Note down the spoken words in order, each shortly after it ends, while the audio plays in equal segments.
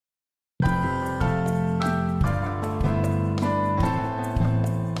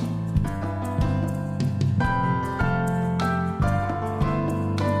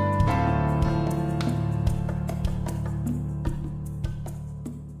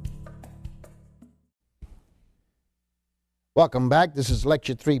Welcome back. This is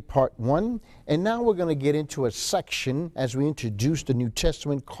Lecture 3, Part 1. And now we're going to get into a section as we introduce the New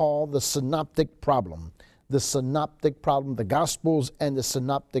Testament called the Synoptic Problem. The Synoptic Problem, the Gospels and the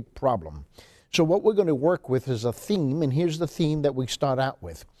Synoptic Problem. So what we're going to work with is a theme, and here's the theme that we start out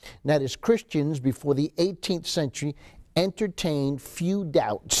with. And that is Christians before the 18th century entertained few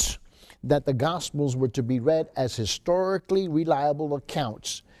doubts that the Gospels were to be read as historically reliable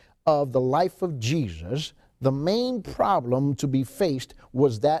accounts of the life of Jesus. The main problem to be faced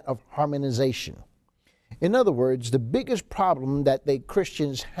was that of harmonization. In other words, the biggest problem that the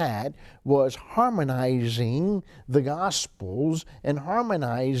Christians had was harmonizing the Gospels and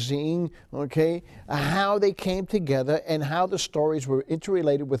harmonizing, how they came together and how the stories were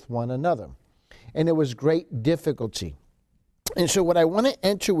interrelated with one another. And there was great difficulty. And so what I want to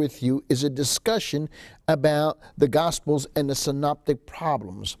enter with you is a discussion about the Gospels and the synoptic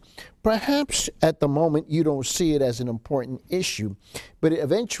problems. Perhaps at the moment you don't see it as an important issue, but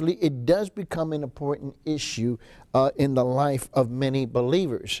eventually it does become an important issue in the life of many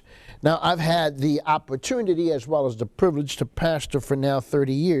believers. Now, I've had the opportunity as well as the privilege to pastor for now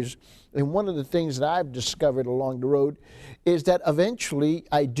 30 years. And one of the things that I've discovered along the road is that eventually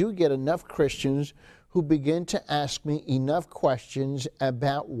I do get enough Christians who begin to ask me enough questions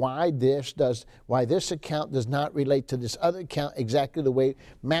about why this account does not relate to this other account exactly the way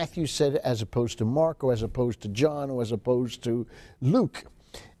Matthew said it, as opposed to Mark, or as opposed to John, or as opposed to Luke.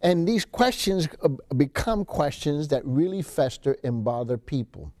 And these questions become questions that really fester and bother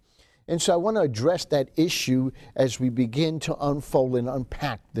people. And so I want to address that issue as we begin to unfold and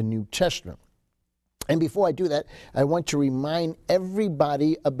unpack the New Testament. And before I do that, I want to remind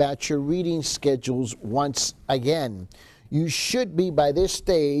everybody about your reading schedules once again. You should be, by this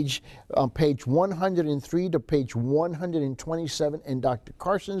stage, on page 103 to page 127 in Dr.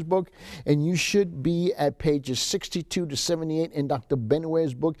 Carson's book, and you should be at pages 62 to 78 in Dr.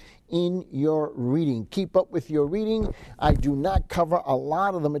 Benue's book in your reading. Keep up with your reading. I do not cover a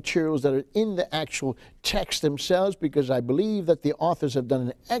lot of the materials that are in the actual text themselves because I believe that the authors have done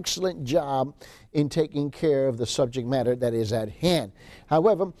an excellent job in taking care of the subject matter that is at hand.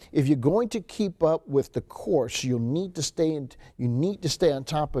 However, if you're going to keep up with the course, you need to stay on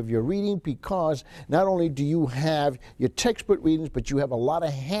top of your reading, because not only do you have your textbook readings, but you have a lot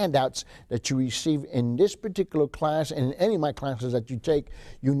of handouts that you receive in this particular class and in any of my classes that you take.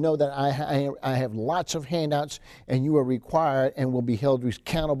 You know that I have lots of handouts, and you are required and will be held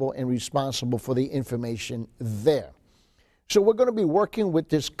accountable and responsible for the information there. So we're going to be working with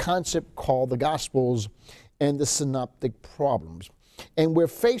this concept called the Gospels and the synoptic problems. And we're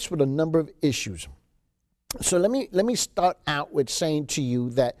faced with a number of issues. So let me start out with saying to you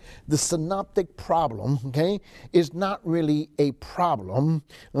that the synoptic problem, is not really a problem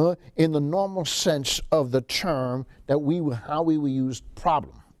in the normal sense of the term that how we will use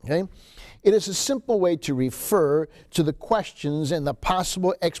problem. It is a simple way to refer to the questions and the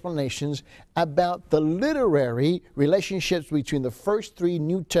possible explanations about the literary relationships between the first three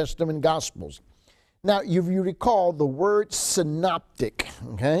New Testament Gospels. Now, if you recall the word synoptic,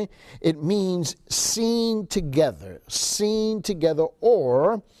 it means seen together,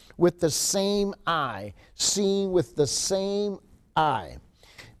 or with the same eye, seen with the same eye.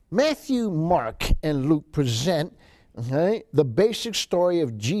 Matthew, Mark, and Luke present the basic story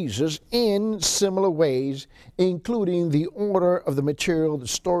of Jesus in similar ways, including the order of the material, the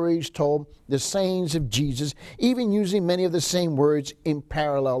stories told, the sayings of Jesus, even using many of the same words in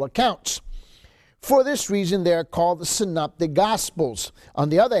parallel accounts. For this reason, they are called the Synoptic Gospels. On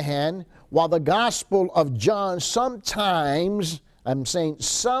the other hand, while the Gospel of John sometimes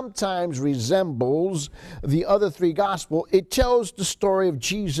resembles the other three Gospels, it tells the story of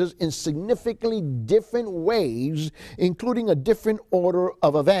Jesus in significantly different ways, including a different order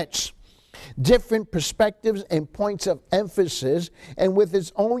of events, different perspectives and points of emphasis, and with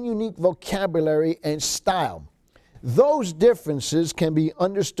its own unique vocabulary and style. Those differences can be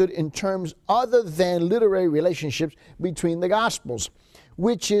understood in terms other than literary relationships between the Gospels,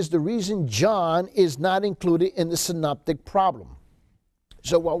 which is the reason John is not included in the synoptic problem.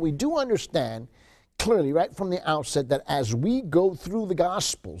 So while we do understand clearly right from the outset that as we go through the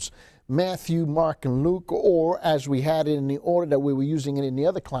Gospels, Matthew, Mark, and Luke, or as we had it in the order that we were using it in the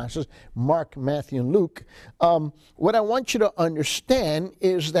other classes, Mark, Matthew, and Luke, what I want you to understand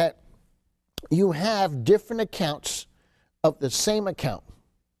is that you have different accounts of the same account.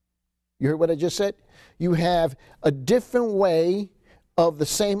 You heard what I just said? You have a different way of the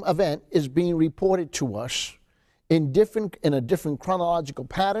same event is being reported to us in a different chronological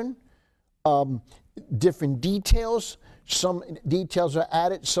pattern, different details. Some details are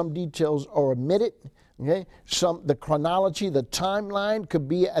added, some details are omitted. Okay, the chronology, the timeline could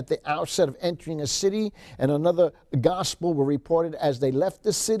be at the outset of entering a city, and another gospel were reported as they left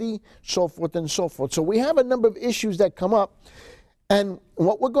the city, so forth and so forth. So we have a number of issues that come up, and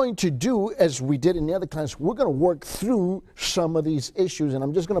what we're going to do, as we did in the other class, we're going to work through some of these issues, and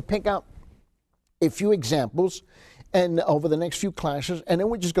I'm just going to pick out a few examples and over the next few classes, and then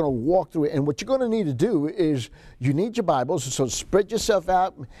we're just going to walk through it. And what you're going to need to do is you need your Bibles, so spread yourself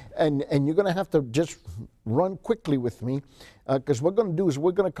out, and you're going to have to just run quickly with me, because what we're going to do is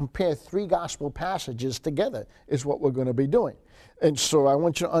we're going to compare 3 gospel passages together is what we're going to be doing. And so I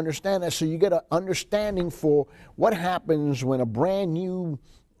want you to understand that, so you get an understanding for what happens when a brand new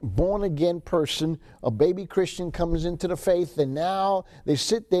born-again person, a baby Christian, comes into the faith, and now they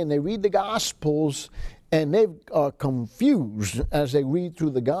sit there and they read the Gospels, and they are confused as they read through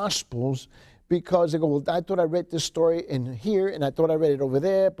the Gospels, because they go, well, I thought I read this story in here, and I thought I read it over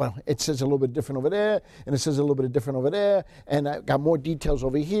there, but it says a little bit different over there, and it says a little bit different over there, and I got more details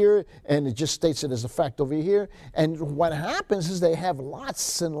over here, and it just states it as a fact over here. And what happens is they have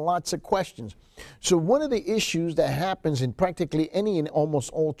lots and lots of questions. So one of the issues that happens in practically any and almost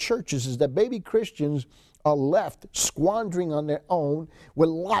all churches is that baby Christians are left squandering on their own with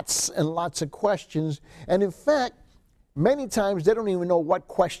lots and lots of questions. And in fact, many times they don't even know what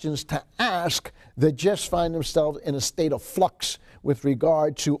questions to ask. They just find themselves in a state of flux with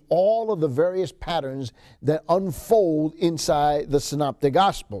regard to all of the various patterns that unfold inside the Synoptic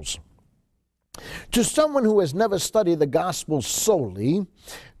Gospels. To someone who has never studied the Gospels solely,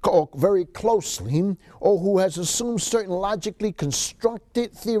 or very closely, or who has assumed certain logically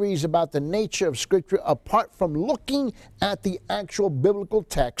constructed theories about the nature of Scripture apart from looking at the actual biblical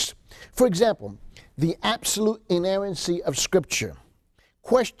text, for example, the absolute inerrancy of Scripture,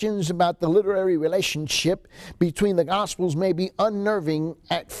 questions about the literary relationship between the Gospels may be unnerving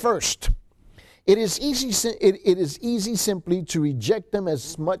at first. It is easy simply to reject them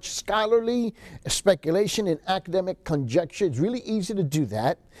as much scholarly speculation and academic conjecture. It's really easy to do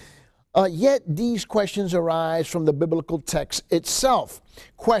that. Yet these questions arise from the biblical text itself.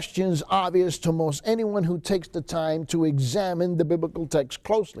 Questions obvious to most anyone who takes the time to examine the biblical text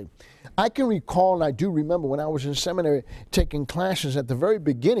closely. I can recall, and I do remember when I was in seminary taking classes at the very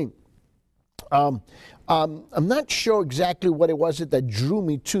beginning, I'm not sure exactly what it was that drew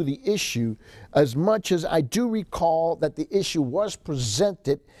me to the issue, as much as I do recall that the issue was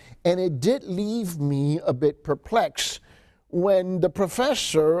presented, and it did leave me a bit perplexed when the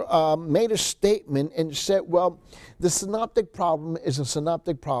professor made a statement and said, well, the synoptic problem is a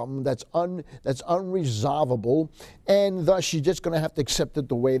synoptic problem that's unresolvable, and thus you're just going to have to accept it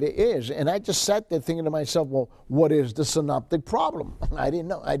the way it is. And I just sat there thinking to myself, well, what is the synoptic problem? I didn't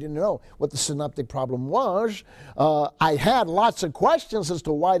know what the synoptic problem was. I had lots of questions as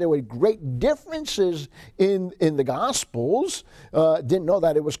to why there were great differences in the Gospels. Didn't know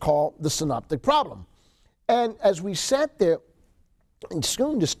that it was called the synoptic problem. And as we sat there, and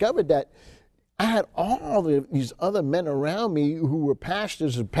soon discovered that I had all these other men around me who were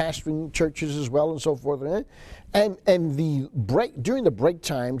pastors and pastoring churches as well and so forth. And during the break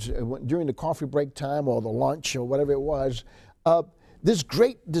times, during the coffee break time or the lunch or whatever it was, this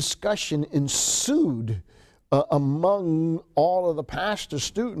great discussion ensued among all of the pastor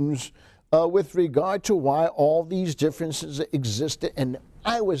students with regard to why all these differences existed. And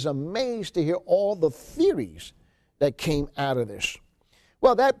I was amazed to hear all the theories that came out of this.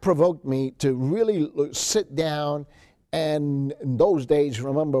 Well, that provoked me to really sit down, and in those days,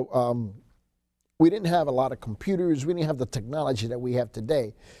 remember, we didn't have a lot of computers. We didn't have the technology that we have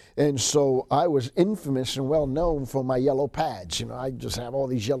today. And so I was infamous and well known for my yellow pads. You know, I just have all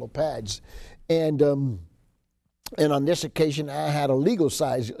these yellow pads. And on this occasion, I had a legal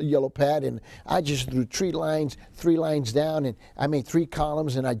size yellow pad, and I just drew 3 lines down, and I made 3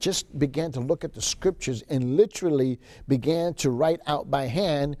 columns, and I just began to look at the scriptures and literally began to write out by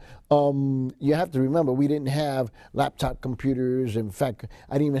hand. You have to remember, we didn't have laptop computers. In fact,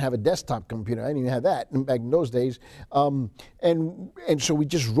 I didn't even have a desktop computer. I didn't even have that back in those days. And so we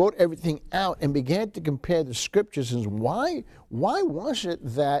just wrote everything out and began to compare the scriptures. And why was it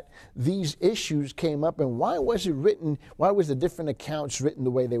that these issues came up, and why was it written? Why was the different accounts written the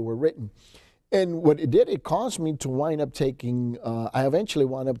way they were written? And what it did, it caused me to wind up taking, I eventually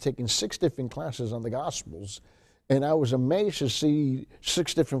wound up taking 6 different classes on the Gospels. And I was amazed to see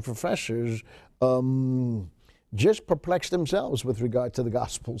 6 different professors just perplex themselves with regard to the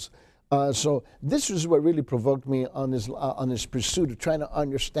Gospels. So this is what really provoked me on this pursuit of trying to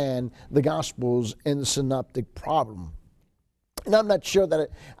understand the Gospels and the synoptic problem. And I'm not sure that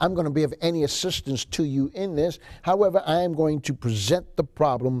I'm going to be of any assistance to you in this. However, I am going to present the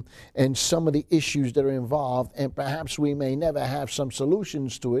problem and some of the issues that are involved, and perhaps we may never have some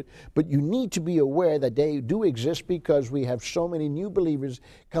solutions to it, but you need to be aware that they do exist because we have so many new believers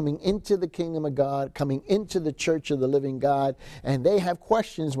coming into the kingdom of God, coming into the church of the living God, and they have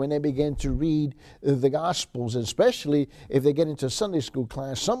questions when they begin to read the Gospels, especially if they get into Sunday school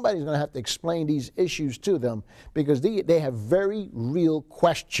class. Somebody's going to have to explain these issues to them because they have very real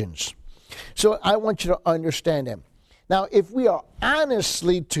questions. So I want you to understand them. Now, if we are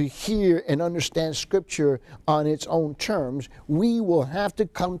honestly to hear and understand Scripture on its own terms, we will have to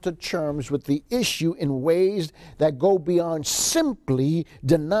come to terms with the issue in ways that go beyond simply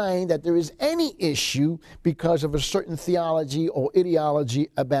denying that there is any issue because of a certain theology or ideology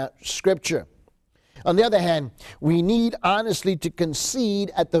about Scripture. On the other hand, we need honestly to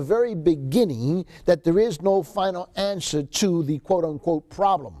concede at the very beginning that there is no final answer to the quote-unquote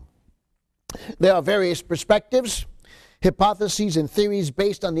problem. There are various perspectives, hypotheses, and theories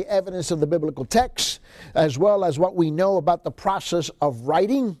based on the evidence of the biblical text, as well as what we know about the process of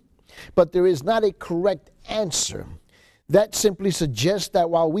writing, but there is not a correct answer. That simply suggests that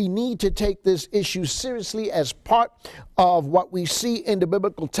while we need to take this issue seriously as part of what we see in the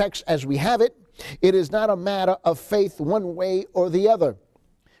biblical text as we have it, it is not a matter of faith one way or the other.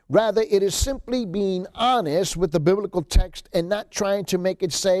 Rather, it is simply being honest with the biblical text and not trying to make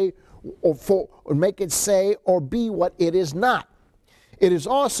it say or be what it is not. It is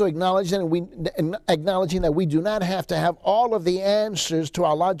also acknowledging that we do not have to have all of the answers to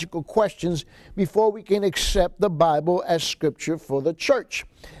our logical questions before we can accept the Bible as Scripture for the church.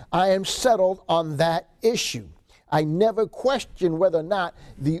 I am settled on that issue. I never questioned whether or not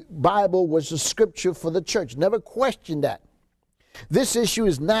the Bible was a Scripture for the church. Never questioned that. This issue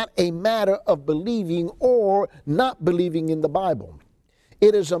is not a matter of believing or not believing in the Bible.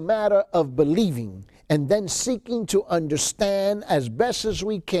 It is a matter of believing and then seeking to understand as best as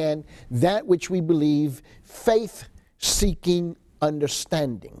we can that which we believe, faith seeking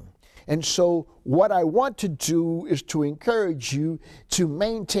understanding. And so what I want to do is to encourage you to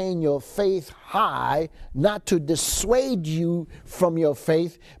maintain your faith high, not to dissuade you from your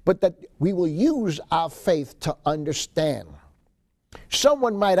faith, but that we will use our faith to understand.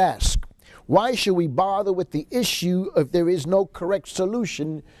 Someone might ask, why should we bother with the issue if there is no correct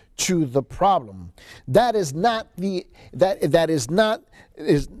solution to the problem? That is not an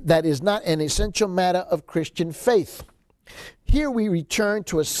essential matter of Christian faith. Here we return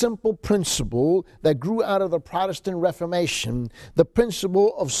to a simple principle that grew out of the Protestant Reformation, the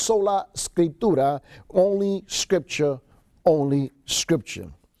principle of sola scriptura, only Scripture, only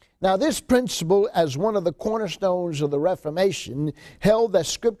Scripture. Now, this principle, as one of the cornerstones of the Reformation, held that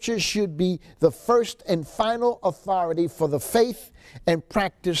Scripture should be the first and final authority for the faith and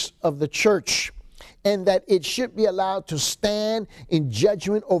practice of the church, and that it should be allowed to stand in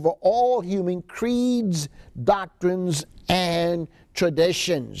judgment over all human creeds, doctrines, and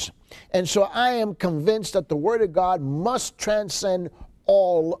traditions. And so I am convinced that the Word of God must transcend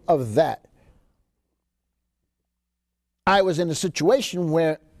all of that. I was in a situation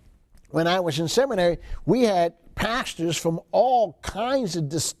where when I was in seminary, we had pastors from all kinds of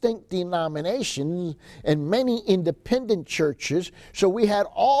distinct denominations and many independent churches. So we had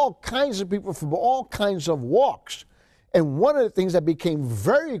all kinds of people from all kinds of walks. And one of the things that became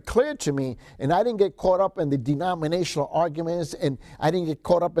very clear to me, and I didn't get caught up in the denominational arguments, and I didn't get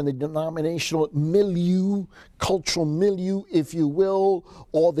caught up in the denominational milieu, cultural milieu, if you will,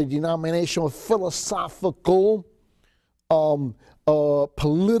 or the denominational philosophical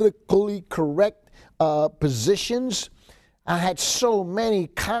politically correct positions. I had so many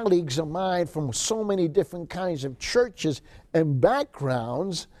colleagues of mine from so many different kinds of churches and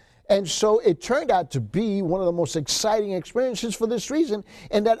backgrounds, and so it turned out to be one of the most exciting experiences for this reason,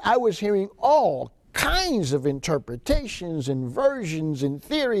 and that I was hearing all kinds of interpretations and versions and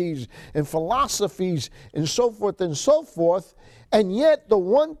theories and philosophies and so forth, and yet the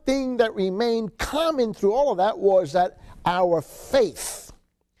one thing that remained common through all of that was that our faith,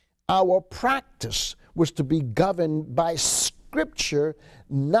 our practice was to be governed by Scripture,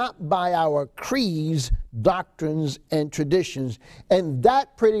 not by our creeds, doctrines, and traditions. And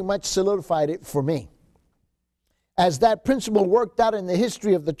that pretty much solidified it for me. As that principle worked out in the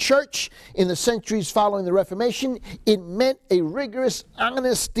history of the church in the centuries following the Reformation, it meant a rigorous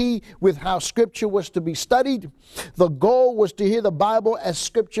honesty with how Scripture was to be studied. The goal was to hear the Bible as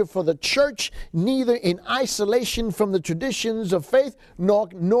Scripture for the church, neither in isolation from the traditions of faith,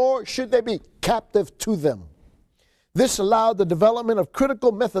 nor should they be captive to them. This allowed the development of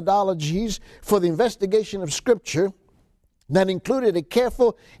critical methodologies for the investigation of Scripture, that included a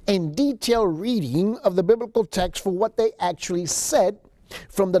careful and detailed reading of the biblical text for what they actually said,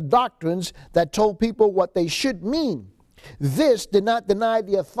 from the doctrines that told people what they should mean. This did not deny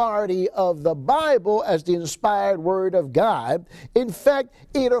the authority of the Bible as the inspired word of God. In fact,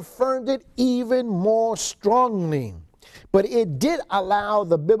 it affirmed it even more strongly. But it did allow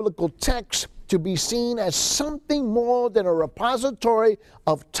the biblical text to be seen as something more than a repository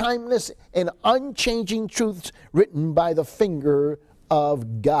of timeless and unchanging truths written by the finger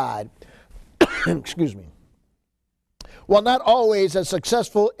of God. Excuse me. While not always as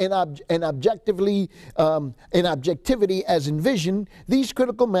successful in objectivity as envisioned, these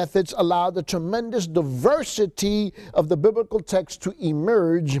critical methods allowed the tremendous diversity of the biblical text to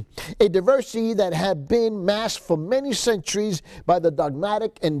emerge, a diversity that had been masked for many centuries by the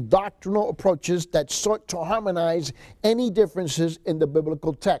dogmatic and doctrinal approaches that sought to harmonize any differences in the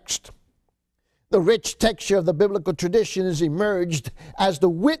biblical text. The rich texture of the biblical tradition has emerged as the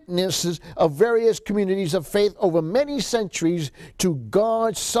witnesses of various communities of faith over many centuries to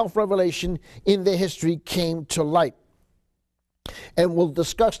God's self-revelation in their history came to light. And we'll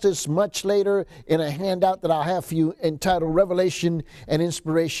discuss this much later in a handout that I'll have for you entitled Revelation and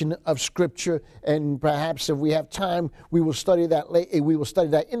Inspiration of Scripture. And perhaps if we have time, we will study that later. We will study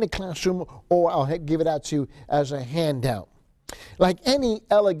that in the classroom, or I'll give it out to you as a handout. Like any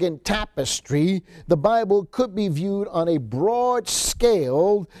elegant tapestry, the Bible could be viewed on a broad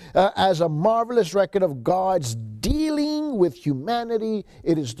scale as a marvelous record of God's dealing with humanity.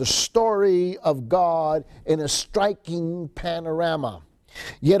 It is the story of God in a striking panorama.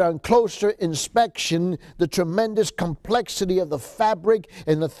 Yet on closer inspection, the tremendous complexity of the fabric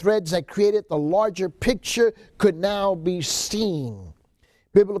and the threads that created the larger picture could now be seen.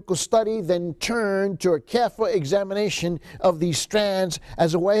 Biblical study then turned to a careful examination of these strands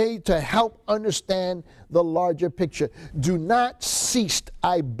as a way to help understand the larger picture. Do not cease,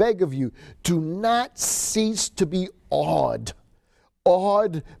 I beg of you, do not cease to be awed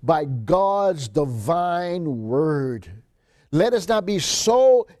by God's divine word. Let us not be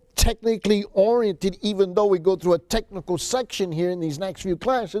so technically oriented, even though we go through a technical section here in these next few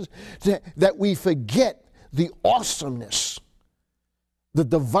classes, that we forget the awesomeness, the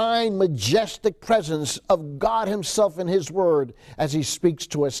divine, majestic presence of God himself in his word as he speaks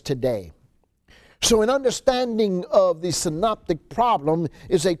to us today. So an understanding of the synoptic problem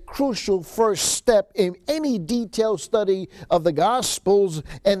is a crucial first step in any detailed study of the Gospels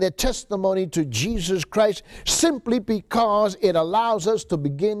and their testimony to Jesus Christ, simply because it allows us to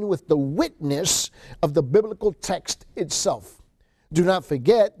begin with the witness of the biblical text itself. Do not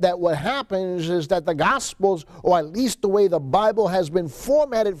forget that what happens is that the Gospels, or at least the way the Bible has been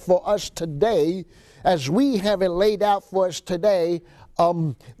formatted for us today, as we have it laid out for us today,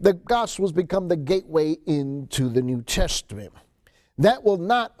 the Gospels become the gateway into the New Testament. That will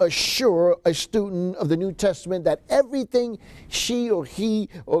not assure a student of the New Testament that everything she or he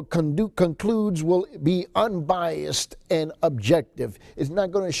concludes will be unbiased and objective. It's not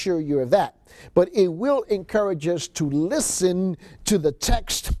going to assure you of that. But it will encourage us to listen to the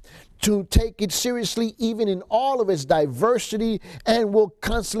text, to take it seriously even in all of its diversity, and will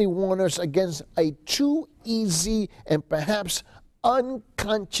constantly warn us against a too easy and perhaps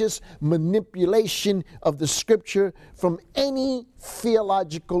unconscious manipulation of the scripture from any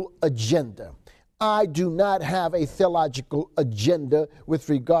theological agenda. I do not have a theological agenda with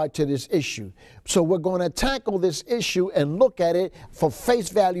regard to this issue. So we're going to tackle this issue and look at it for face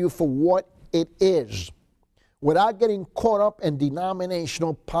value for what it is, without getting caught up in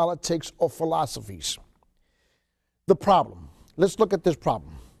denominational politics or philosophies. The problem. Let's look at this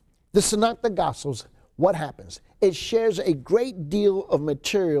problem. The Synoptic Gospels, what happens? It shares a great deal of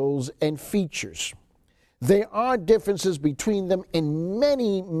materials and features. There are differences between them in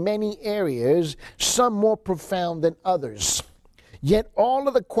many, many areas, some more profound than others. Yet all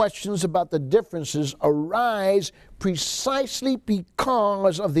of the questions about the differences arise precisely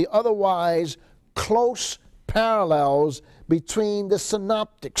because of the otherwise close parallels between the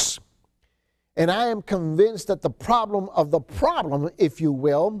synoptics. And I am convinced that the problem of the problem, if you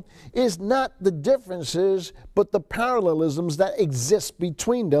will, is not the differences, but the parallelisms that exist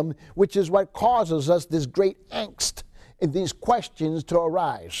between them, which is what causes us this great angst and these questions to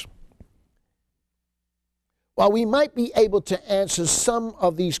arise. While we might be able to answer some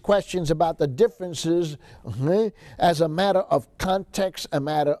of these questions about the differences as a matter of context, a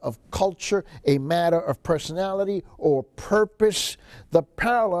matter of culture, a matter of personality or purpose, the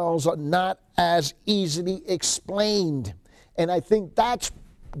parallels are not as easily explained. And I think that's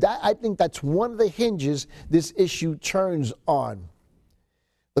one of the hinges this issue turns on.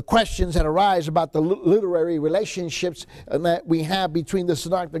 The questions that arise about the literary relationships that we have between the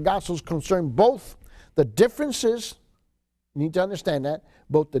Synoptic Gospels concern both the differences, you need to understand that,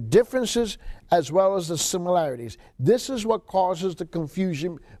 both the differences as well as the similarities. This is what causes the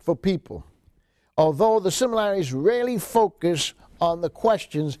confusion for people. Although the similarities rarely focus on the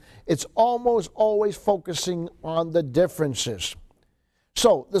questions, it's almost always focusing on the differences.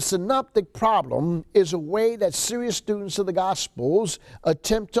 So, the synoptic problem is a way that serious students of the Gospels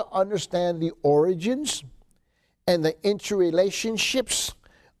attempt to understand the origins and the interrelationships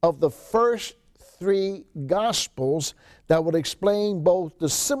of the first three Gospels that would explain both the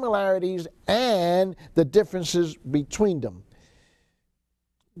similarities and the differences between them.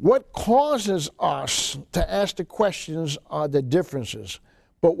 What causes us to ask the questions are the differences,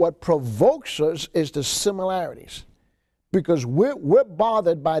 but what provokes us is the similarities. Because we're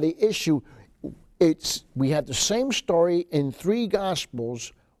bothered by the issue. We have the same story in three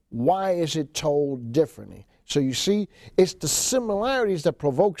Gospels. Why is it told differently? So you see, it's the similarities that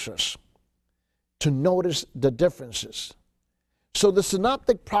provokes us to notice the differences. So the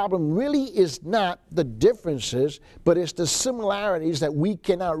synoptic problem really is not the differences, but it's the similarities that we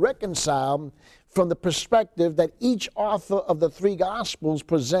cannot reconcile from the perspective that each author of the three Gospels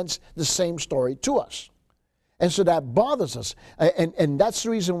presents the same story to us. And so that bothers us. And that's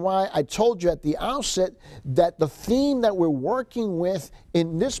the reason why I told you at the outset that the theme that we're working with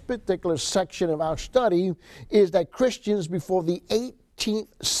in this particular section of our study is that Christians before the 18th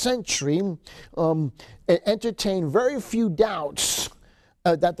century entertained very few doubts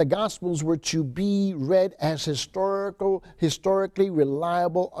that the Gospels were to be read as historically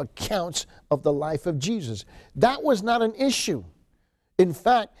reliable accounts of the life of Jesus. That was not an issue. In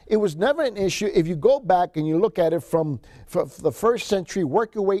fact, it was never an issue. If you go back and you look at it from the first century,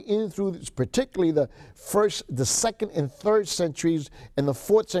 work your way in through particularly the second and third centuries and the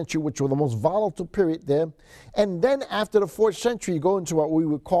fourth century, which were the most volatile period there. And then after the fourth century, you go into what we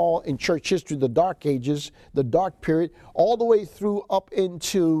would call in church history the Dark Ages, the dark period, all the way through up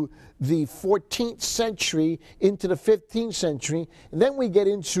into the 14th century, into the 15th century. And then we get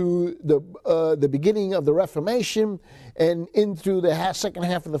into the beginning of the Reformation and into the second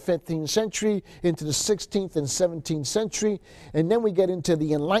half of the 15th century, into the 16th and 17th century. And then we get into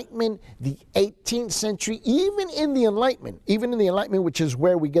the Enlightenment, the 18th century, even in the Enlightenment, which is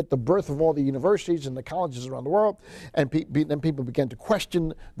where we get the birth of all the universities and the colleges around the world. And then people began to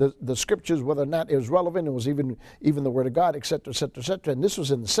question the scriptures, whether or not it was relevant. It was even the Word of God, et cetera, et cetera, et cetera. And this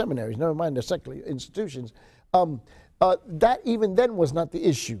was in the seminaries, never mind the secular institutions. That even then was not the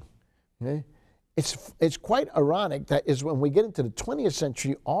issue. Okay? It's quite ironic that is when we get into the 20th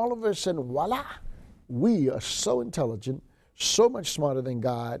century, all of a sudden, voila, we are so intelligent, so much smarter than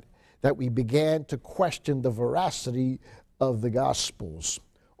God, that we began to question the veracity of the Gospels.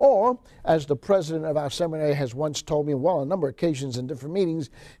 Or, as the president of our seminary has once told me, well, on a number of occasions in different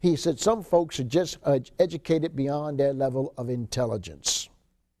meetings, he said some folks are just educated beyond their level of intelligence.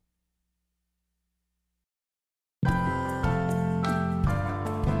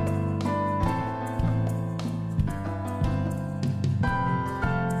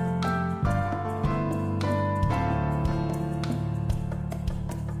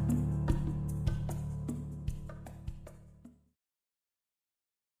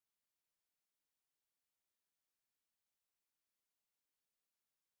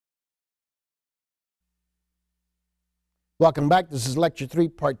 Welcome back. This is Lecture 3,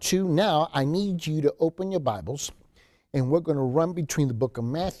 Part 2. Now, I need you to open your Bibles, and we're going to run between the book of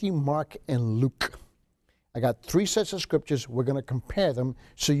Matthew, Mark, and Luke. I got three sets of scriptures. We're going to compare them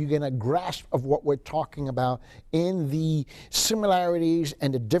so you get a grasp of what we're talking about in the similarities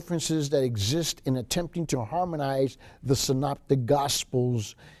and the differences that exist in attempting to harmonize the Synoptic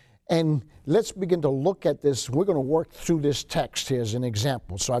Gospels. And let's begin to look at this. We're going to work through this text here as an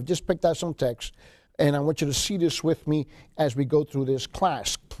example. So I've just picked out some text, and I want you to see this with me as we go through this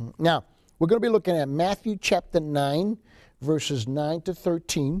class. Now, we're going to be looking at Matthew chapter 9, verses 9 to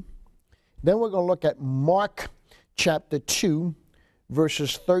 13. Then we're going to look at Mark chapter 2,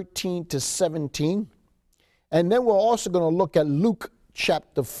 verses 13 to 17. And then we're also going to look at Luke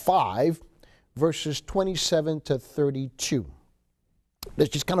chapter 5, verses 27 to 32.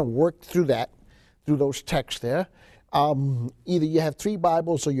 Let's just kind of work through those texts there. Either you have three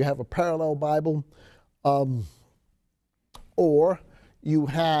Bibles or you have a parallel Bible, or you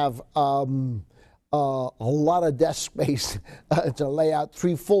have a lot of desk space to lay out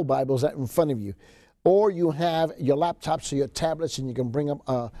three full Bibles out in front of you, or you have your laptops or your tablets, and you can bring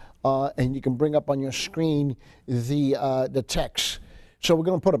up on your screen the text. So we're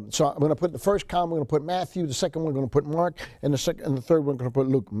going to put them. So I'm going to put the first column, we're going to put Matthew. The second one, we're going to put Mark. And the third one, we're going to put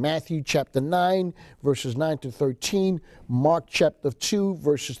Luke. Matthew chapter 9, verses 9 to 13. Mark chapter 2,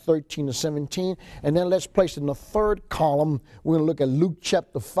 verses 13 to 17. And then let's place in the third column, we're going to look at Luke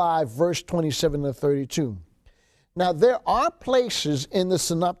chapter 5, verse 27 to 32. Now, there are places in the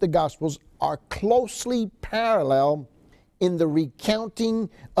Synoptic Gospels are closely parallel in the recounting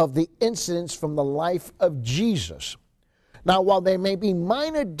of the incidents from the life of Jesus. Now, while there may be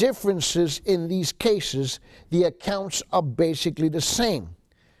minor differences in these cases, the accounts are basically the same.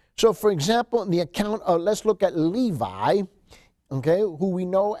 So, for example, in the account of, let's look at Levi, okay, who we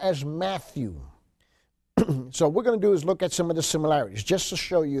know as Matthew. So what we're going to do is look at some of the similarities, just to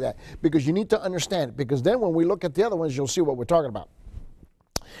show you that, because you need to understand it, because then when we look at the other ones, you'll see what we're talking about.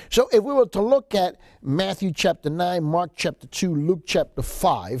 So if we were to look at Matthew chapter 9, Mark chapter 2, Luke chapter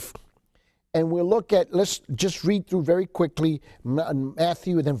 5, and we'll look at, let's just read through very quickly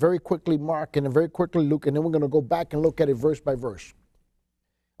Matthew, and then very quickly Mark, and then very quickly Luke, and then we're going to go back and look at it verse by verse.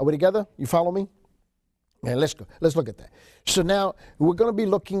 Are we together? You follow me? Yeah, let's go. Let's look at that. So now we're going to be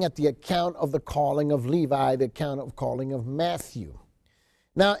looking at the account of the calling of Levi, the account of calling of Matthew.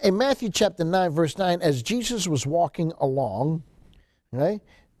 Now in Matthew chapter 9, verse 9, as Jesus was walking along, right?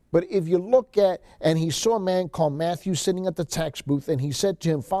 But if you look at, and he saw a man called Matthew sitting at the tax booth, and he said to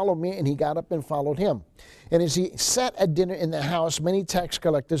him, "Follow me," and he got up and followed him. And as he sat at dinner in the house, many tax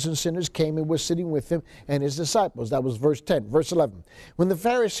collectors and sinners came and were sitting with him and his disciples. That was verse 10. Verse 11. When the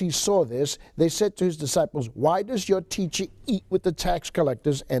Pharisees saw this, they said to his disciples, "Why does your teacher eat with the tax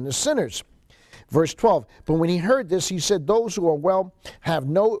collectors and the sinners?" Verse 12. But when he heard this, he said, "Those who are well have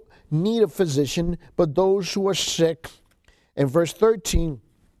no need of physician, but those who are sick." And verse 13,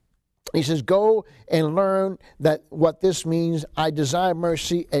 he says, "Go and learn that what this means. I desire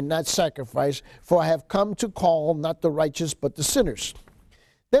mercy and not sacrifice, for I have come to call not the righteous but the sinners."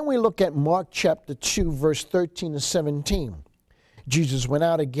 Then we look at Mark chapter 2, verse 13 to 17. Jesus went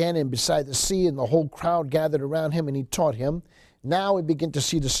out again and beside the sea, and the whole crowd gathered around him, and he taught him. Now we begin to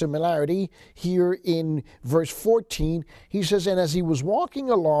see the similarity here in verse 14. He says, "And as he was walking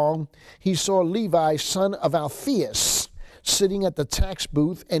along, he saw Levi, son of Alphaeus, sitting at the tax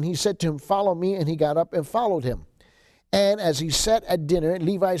booth, and he said to him, 'Follow me,' and he got up and followed him. And as he sat at dinner at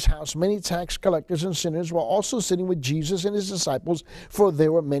Levi's house, many tax collectors and sinners were also sitting with Jesus and his disciples, for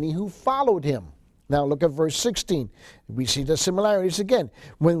there were many who followed him." Now look at verse 16. We see the similarities again.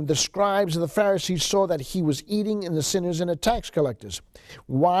 When the scribes and the Pharisees saw that he was eating in the sinners and the tax collectors,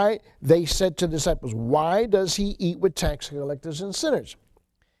 they said to the disciples, "Why does he eat with tax collectors and sinners?"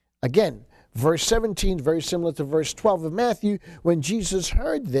 Again, verse 17, very similar to verse 12 of Matthew. When Jesus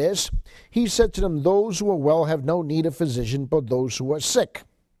heard this, he said to them, "Those who are well have no need of physician, but those who are sick."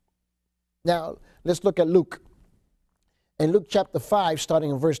 Now, let's look at Luke. In Luke chapter 5, starting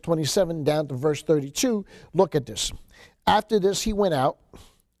in verse 27 down to verse 32, look at this. After this, he went out,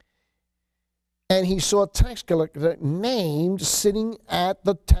 and he saw a tax collector named sitting at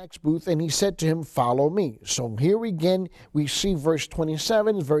the tax booth, and he said to him, "Follow me." So here again, we see verse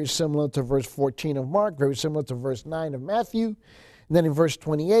 27, very similar to verse 14 of Mark, very similar to verse 9 of Matthew. And then in verse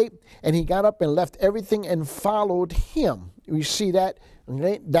 28, and he got up and left everything and followed him. We see that,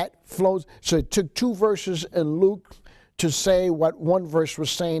 okay, that flows. So it took two verses in Luke to say what one verse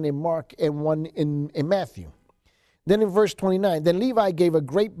was saying in Mark and one in Matthew. Then in verse 29, then Levi gave a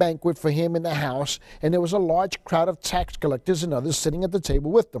great banquet for him in the house, and there was a large crowd of tax collectors and others sitting at the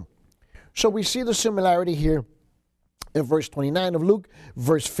table with them. So we see the similarity here in verse 29 of Luke,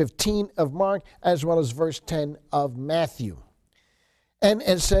 verse 15 of Mark, as well as verse 10 of Matthew. And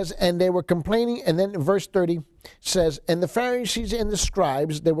it says, and they were complaining, and then in verse 30 says, and the Pharisees and the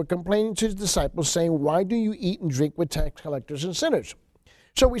scribes, they were complaining to his disciples, saying, "Why do you eat and drink with tax collectors and sinners?"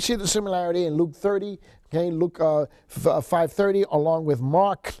 So we see the similarity in Luke 30, okay, Luke 5:30, along with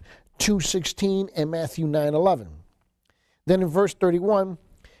Mark 2:16 and Matthew 9:11. Then in verse 31,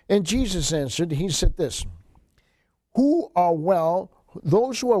 and Jesus answered, he said this,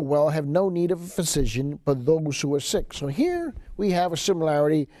 those who are well have no need of a physician, but those who are sick. So here we have a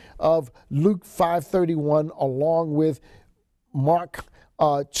similarity of Luke 5:31 along with Mark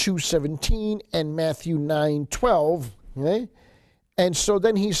 2:17 and Matthew 9:12. Okay? And so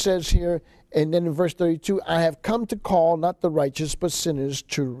then he says here, and then in verse 32, I have come to call not the righteous, but sinners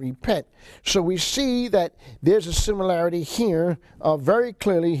to repent. So we see that there's a similarity here, very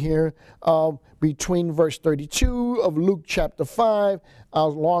clearly here, between verse 32 of Luke chapter 5,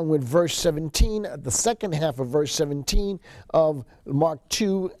 along with verse 17, the second half of verse 17 of Mark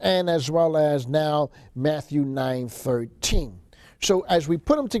 2, and as well as now Matthew 9:13. So as we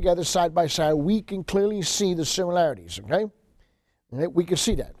put them together side by side, we can clearly see the similarities, okay? Okay? We can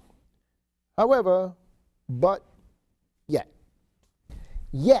see that. However, but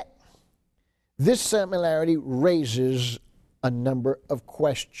yet, this similarity raises a number of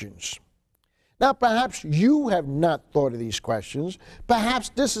questions. Now, perhaps you have not thought of these questions. Perhaps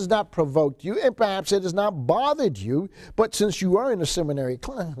this has not provoked you, and perhaps it has not bothered you. But since you are in a seminary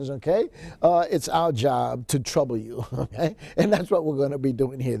class, okay, it's our job to trouble you, okay? And that's what we're going to be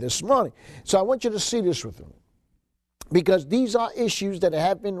doing here this morning. So I want you to see this with me, because these are issues that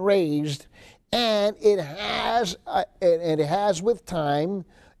have been raised, and it has with time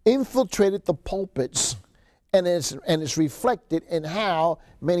infiltrated the pulpits. And it's reflected in how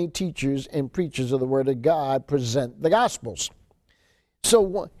many teachers and preachers of the Word of God present the Gospels.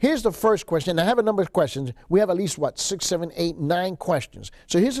 So here's the first question. I have a number of questions. We have at least, 6, 7, 8, 9 questions.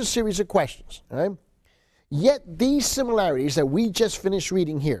 So here's a series of questions. All right? Yet these similarities that we just finished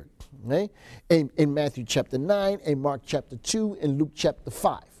reading here, okay, in Matthew chapter 9, in Mark chapter 2, in Luke chapter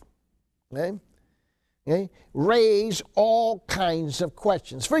 5, okay, raise all kinds of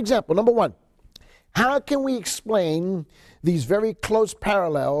questions. For example, number 1. How can we explain these very close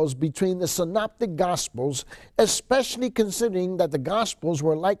parallels between the synoptic Gospels, especially considering that the Gospels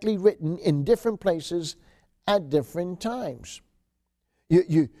were likely written in different places at different times?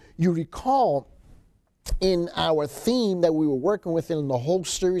 You recall in our theme that we were working with in the whole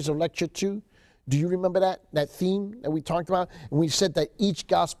series of Lecture 2, do you remember that theme that we talked about? And we said that each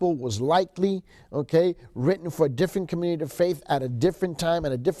gospel was likely, okay, written for a different community of faith at a different time,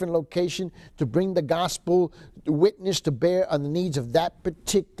 at a different location, to bring the gospel witness to bear on the needs of that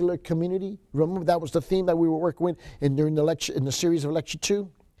particular community. Remember, that was the theme that we were working with during the lecture, in the series of Lecture 2.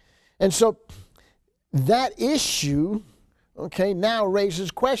 And so that issue, okay, now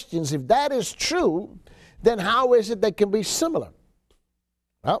raises questions. If that is true, then how is it they can be similar?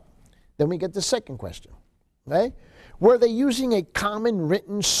 Well, then we get the second question, okay? Were they using a common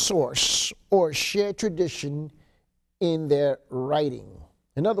written source or shared tradition in their writing?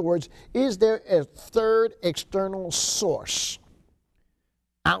 In other words, is there a third external source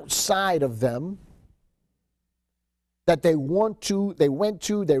outside of them that they went to, they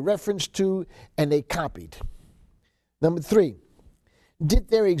referenced to, and they copied? Number 3. Did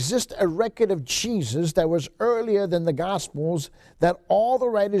there exist a record of Jesus that was earlier than the Gospels that all the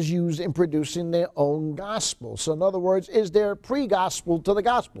writers used in producing their own Gospel? So in other words, is there a pre-Gospel to the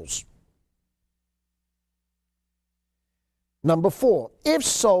Gospels? Number 4, if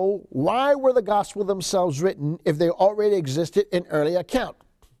so, why were the Gospels themselves written if they already existed in early account?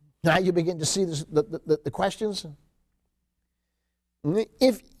 Now you begin to see this, the questions.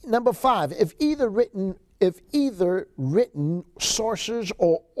 Number 5, if either written sources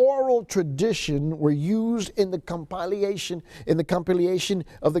or oral tradition were used in the compilation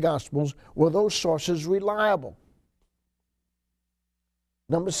of the Gospels, were those sources reliable?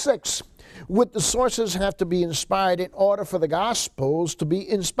 Number 6, would the sources have to be inspired in order for the Gospels to be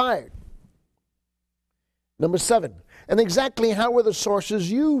inspired? Number 7, and exactly how were the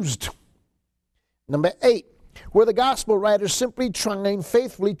sources used? Number 8, were the gospel writers simply trying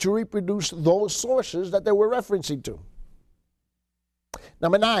faithfully to reproduce those sources that they were referencing to?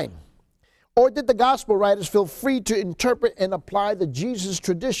 Number 9, or did the gospel writers feel free to interpret and apply the Jesus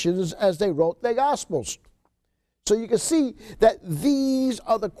traditions as they wrote their gospels? So you can see that these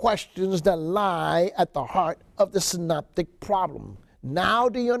are the questions that lie at the heart of the synoptic problem. Now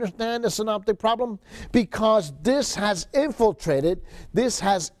do you understand the synoptic problem? Because this has infiltrated, this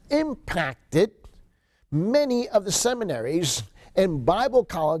has impacted many of the seminaries and Bible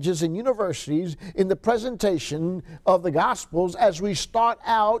colleges and universities in the presentation of the Gospels as we start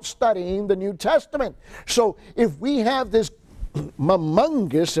out studying the New Testament. So if we have this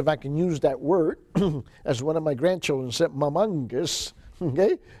humongous, if I can use that word, as one of my grandchildren said, humongous,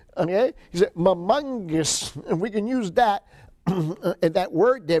 okay? He said humongous, and we can use that, and that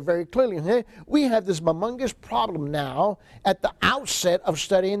word there very clearly. Okay? We have this humongous problem now at the outset of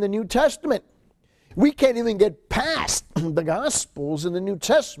studying the New Testament. We can't even get past the Gospels in the New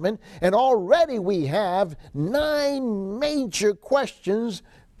Testament, and already we have 9 major questions,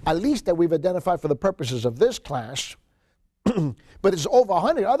 at least that we've identified for the purposes of this class, but it's over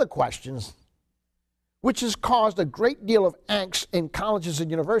 100 other questions, which has caused a great deal of angst in colleges and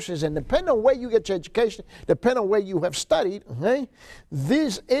universities. And depending on where you get your education, depending on where you have studied, okay,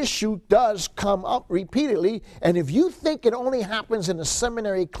 this issue does come up repeatedly. And if you think it only happens in a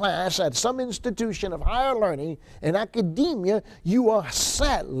seminary class at some institution of higher learning in academia, you are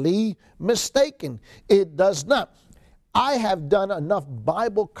sadly mistaken. It does not. I have done enough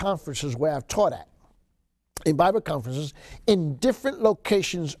Bible conferences where I've taught at. in Bible conferences in different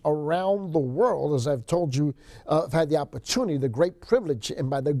locations around the world. As I've told you, I've had the opportunity, the great privilege,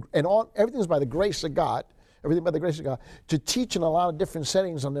 everything's by the grace of God. Everything by the grace of God, to teach in a lot of different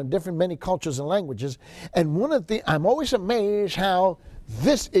settings on many cultures and languages. And one of the, I'm always amazed how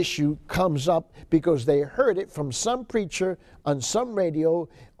this issue comes up, because they heard it from some preacher on some radio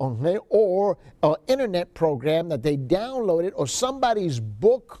or an internet program that they downloaded, or somebody's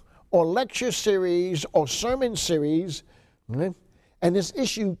book or lecture series or sermon series, and this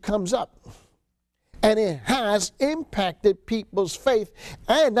issue comes up. And it has impacted people's faith.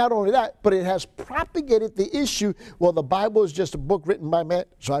 And not only that, but it has propagated the issue, well, the Bible is just a book written by man,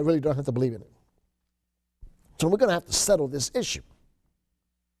 so I really don't have to believe in it. So we're going to have to settle this issue.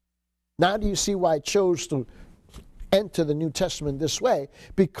 Now do you see why I chose to enter the New Testament this way?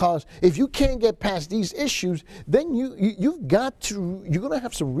 Because if you can't get past these issues, then you're going to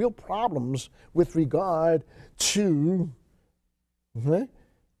have some real problems with regard to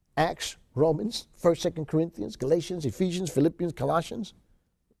Acts, Romans, 1st, 2nd Corinthians, Galatians, Ephesians, Philippians, Colossians.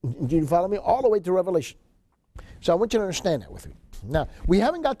 Do you follow me? All the way to Revelation. So I want you to understand that with me. Now, we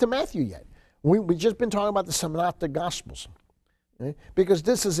haven't got to Matthew yet. We've just been talking about the Synoptic Gospels. Because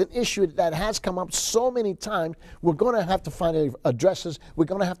this is an issue that has come up so many times, we're going to have to find addresses. We're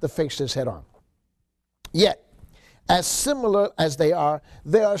going to have to face this head on. Yet, as similar as they are,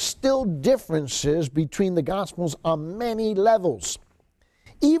 there are still differences between the Gospels on many levels.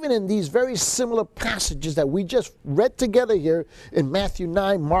 Even in these very similar passages that we just read together here in Matthew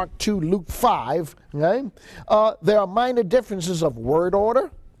 9, Mark 2, Luke 5, there are minor differences of word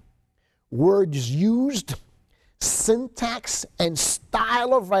order, words used, syntax and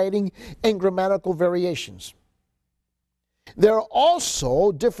style of writing, and grammatical variations. There are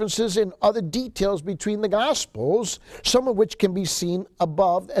also differences in other details between the Gospels, some of which can be seen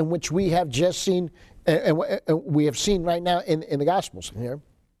above and which we have just seen, and we have seen right now in the Gospels here.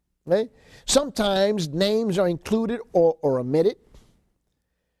 Okay? Sometimes names are included or omitted,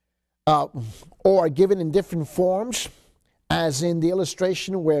 or are given in different forms, as in the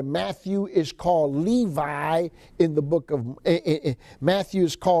illustration where Matthew is called Levi in the book of Matthew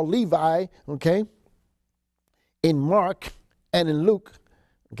is called Levi, okay, in Mark and in Luke,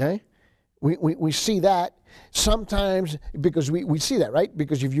 okay. We see that sometimes, because we see that, right?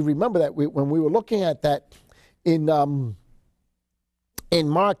 Because if you remember that when we were looking at that in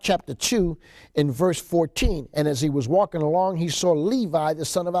Mark chapter 2, in verse 14, and as he was walking along, he saw Levi, the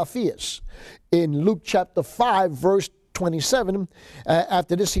son of Alphaeus. In Luke chapter 5, verse 27,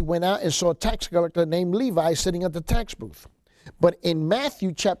 after this he went out and saw a tax collector named Levi sitting at the tax booth. But in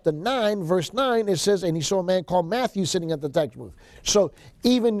Matthew chapter 9, verse 9, it says, and he saw a man called Matthew sitting at the tax booth. So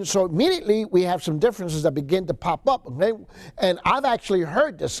immediately we have some differences that begin to pop up. Okay? And I've actually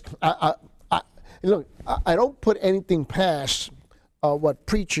heard this. Look, I don't put anything past what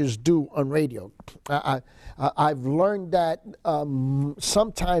preachers do on radio. I've learned that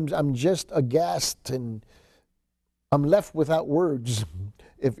sometimes I'm just aghast and I'm left without words,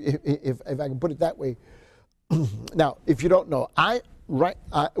 if I can put it that way. Now, if you don't know,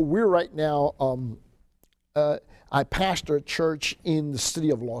 we're right now, I pastor a church in the city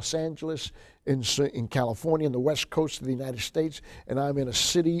of Los Angeles, in California, in the west coast of the United States, and I'm in a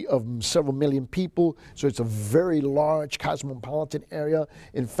city of several million people, so it's a very large cosmopolitan area.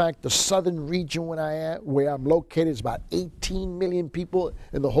 In fact, the southern region where I'm located is about 18 million people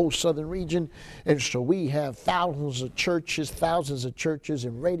in the whole southern region, and so we have thousands of churches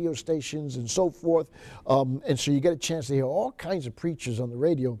and radio stations and so forth, and so you get a chance to hear all kinds of preachers on the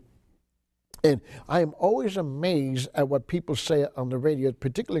radio. And I am always amazed at what people say on the radio,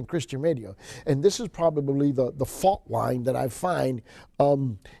 particularly in Christian radio. And this is probably the fault line that I find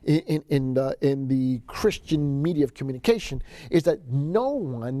in the Christian media of communication, is that no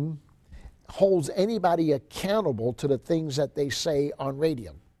one holds anybody accountable to the things that they say on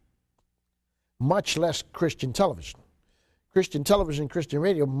radio, much less Christian television. Christian television, Christian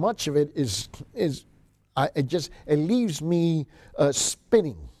radio, much of it it leaves me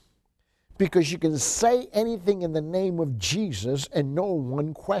spinning. Because you can say anything in the name of Jesus and no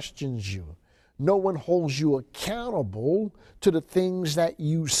one questions you. No one holds you accountable to the things that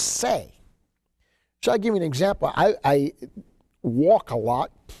you say. So I'll give you an example. I walk a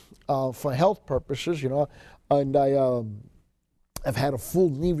lot for health purposes, and I've had a full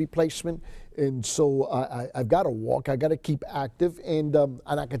knee replacement, and so I've got to walk. I got to keep active, and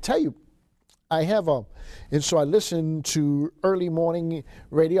I can tell you, and so I listen to early morning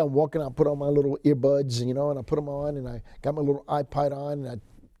radio. I'm walking, I put on my little earbuds, and I put them on, and I got my little iPod on, and I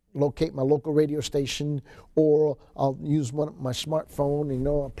locate my local radio station, or I'll use my smartphone,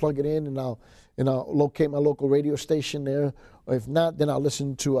 I'll plug it in and I'll locate my local radio station there. Or if not, then I'll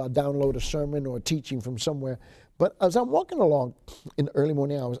download a sermon or a teaching from somewhere. But as I'm walking along in the early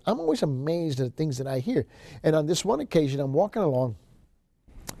morning hours, I'm always amazed at the things that I hear. And on this one occasion, I'm walking along,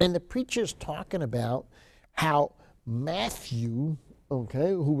 and the preacher's talking about how Matthew,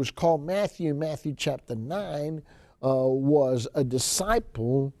 who was called Matthew in Matthew chapter 9, was a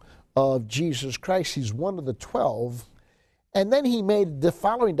disciple of Jesus Christ. He's one of the 12. And then he made the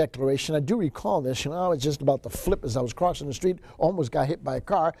following declaration. I do recall this. I was just about to flip as I was crossing the street, almost got hit by a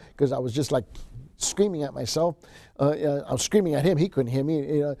car because I was just like screaming at myself. I was screaming at him. He couldn't hear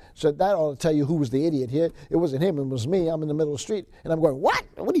me. So that ought to tell you who was the idiot here. It wasn't him. It was me. I'm in the middle of the street. And I'm going, what?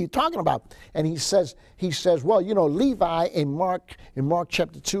 What are you talking about? And he says, well, Levi in Mark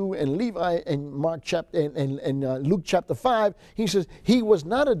chapter 2 and Levi in Mark chapter and Luke chapter 5, he says he was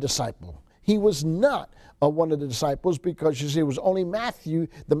not a disciple. He was not one of the disciples, because you see it was only Matthew,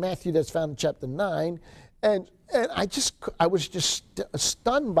 the Matthew that's found in chapter 9. And I was just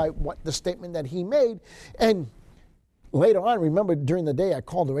stunned by what the statement that he made. And later on, remember during the day, I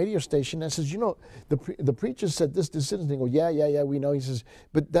called the radio station. And I says, the preacher said this. And they go, yeah, we know. He says,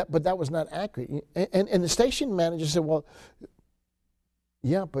 but that was not accurate. And the station manager said, well,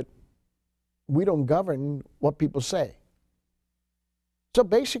 yeah, but we don't govern what people say. So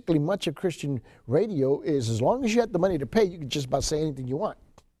basically, much of Christian radio is, as long as you have the money to pay, you can just about say anything you want.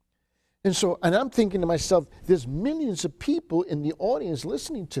 And I'm thinking to myself, there's millions of people in the audience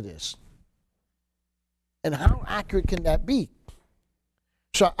listening to this. And how accurate can that be?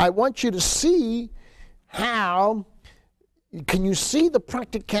 So I want you to see can you see the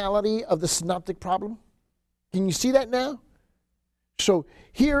practicality of the synoptic problem? Can you see that now? So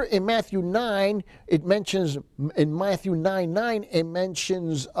here in Matthew 9, it mentions, in Matthew 9:9, it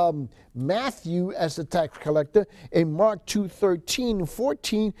mentions Matthew as the tax collector. In Mark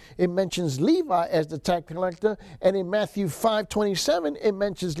 2:13-14, it mentions Levi as the tax collector. And in Matthew 5:27, it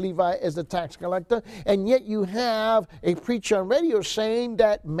mentions Levi as the tax collector. And yet you have a preacher on radio saying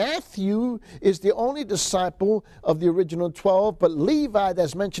that Matthew is the only disciple of the original 12, but Levi,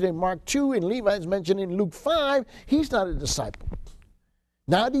 that's mentioned in Mark 2 and Levi is mentioned in Luke 5, he's not a disciple.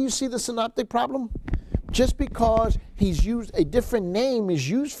 Now do you see the synoptic problem? Just because he's used, a different name is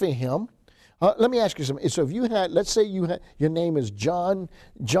used for him. Let me ask you something. So if you had, let's say your name is John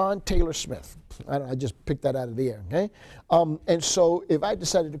Taylor Smith. I just picked that out of the air, okay? And so if I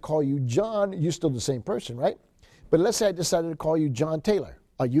decided to call you John, you're still the same person, right? But let's say I decided to call you John Taylor.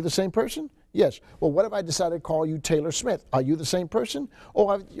 Are you the same person? Yes. Well, what if I decided to call you Taylor Smith? Are you the same person?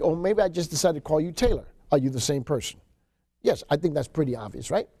 Or maybe I just decided to call you Taylor. Are you the same person? Yes, I think that's pretty obvious,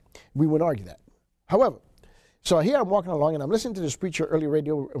 right? We wouldn't argue that. However, so here I'm walking along and I'm listening to this preacher early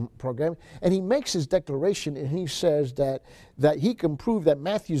radio program, and he makes his declaration, and he says that he can prove that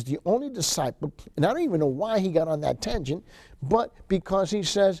Matthew's the only disciple, and I don't even know why he got on that tangent, but because he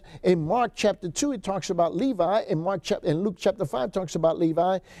says in Mark chapter 2 it talks about Levi, in Luke chapter 5 talks about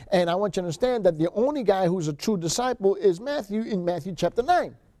Levi, and I want you to understand that the only guy who's a true disciple is Matthew in Matthew chapter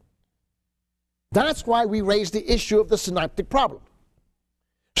 9. That's why we raise the issue of the synoptic problem.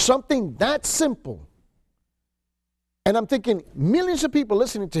 Something that simple. And I'm thinking, millions of people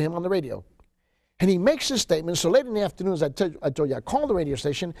listening to him on the radio. And he makes this statement. So late in the afternoon, as I told you, I called the radio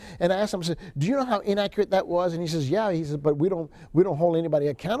station and I asked him, I said, do you know how inaccurate that was? And he says, yeah. He says, but we don't hold anybody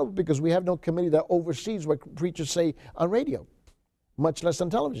accountable because we have no committee that oversees what preachers say on radio, much less on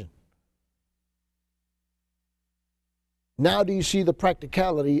television. Now do you see the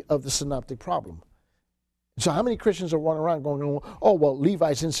practicality of the synoptic problem? So how many Christians are running around going, oh, well,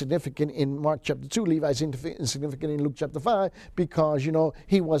 Levi's insignificant in Mark chapter 2, Levi's insignificant in Luke chapter 5, because,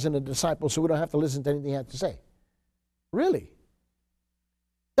 he wasn't a disciple, so we don't have to listen to anything he had to say. Really?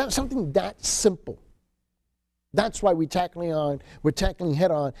 That's something that simple. That's why we're tackling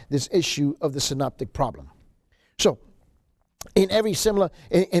head on this issue of the synoptic problem. So, in every similar,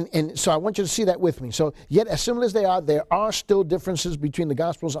 and so I want you to see that with me. So yet as similar as they are, there are still differences between the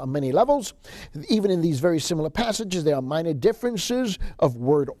Gospels on many levels. Even in these very similar passages, there are minor differences of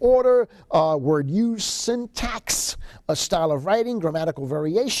word order, word use, syntax, a style of writing, grammatical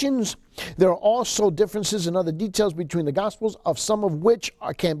variations. There are also differences in other details between the Gospels, of some of which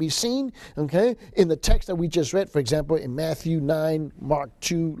can be seen, okay, in the text that we just read, for example, in Matthew 9, Mark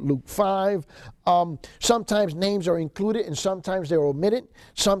 2, Luke 5. Sometimes names are included and sometimes they're omitted.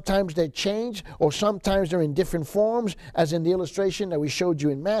 Sometimes they're changed, or sometimes they're in different forms, as in the illustration that we showed you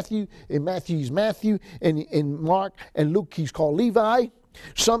in Matthew. In Matthew, he's Matthew. In Mark and Luke, he's called Levi.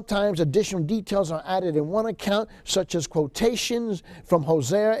 Sometimes additional details are added in one account, such as quotations from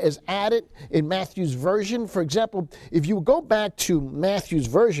Hosea is added in Matthew's version. For example, if you go back to Matthew's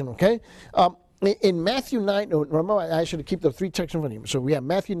version, okay, in Matthew 9, remember I should keep the three texts in front of you. So we have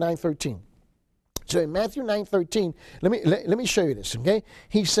Matthew 9:13. So in Matthew 9:13, let me show you this, okay?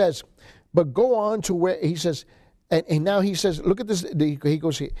 He says, but go on to where he says, and now he says, look at this. He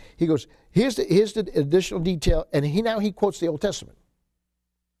goes, here's the additional detail, and he quotes the Old Testament,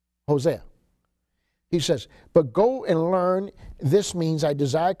 Hosea. He says, but go and learn. This means I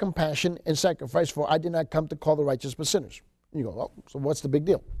desire compassion and sacrifice, for I did not come to call the righteous but sinners. You go, well, so what's the big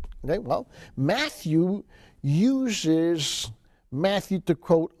deal? Okay, well, Matthew uses Matthew to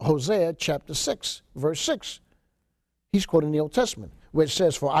quote Hosea chapter 6, verse 6. He's quoting the Old Testament, where it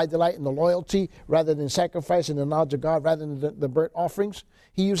says, for I delight in the loyalty rather than sacrifice, and the knowledge of God rather than the burnt offerings.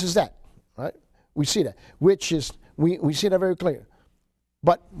 He uses that, right? We see that, which is, we see that very clear.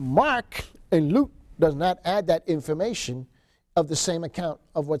 But Mark and Luke does not add that information of the same account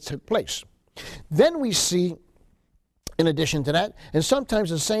of what took place. Then we see, in addition to that, and sometimes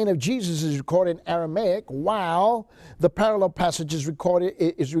the saying of Jesus is recorded in Aramaic, while the parallel passage is recorded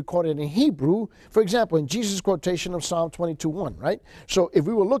in Hebrew. For example, in Jesus' quotation of Psalm 22:1, right? So if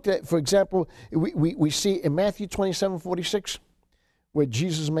we were looked at, for example, we see in Matthew 27:46, where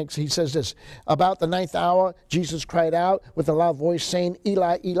he says this, about the 9th hour, Jesus cried out with a loud voice saying,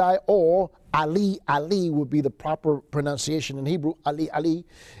 Eli, Eli, or Ali, Ali would be the proper pronunciation in Hebrew, Ali, Ali.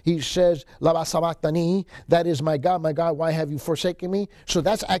 He says, Lama sabachthani, that is, my God, why have you forsaken me? So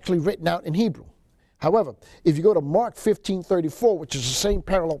that's actually written out in Hebrew. However, if you go to Mark 15:34, which is the same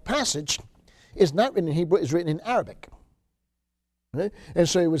parallel passage, it's not written in Hebrew, it's written in Arabic. Okay? And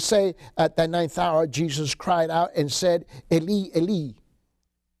so it would say, at that 9th hour, Jesus cried out and said, Eli, Eli,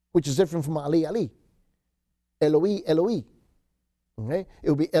 which is different from Ali, Ali. Eloi, Eloi. Okay? It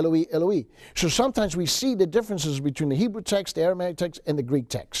will be Eloi, Eloi. So sometimes we see the differences between the Hebrew text, the Aramaic text, and the Greek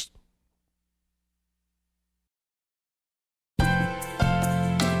text.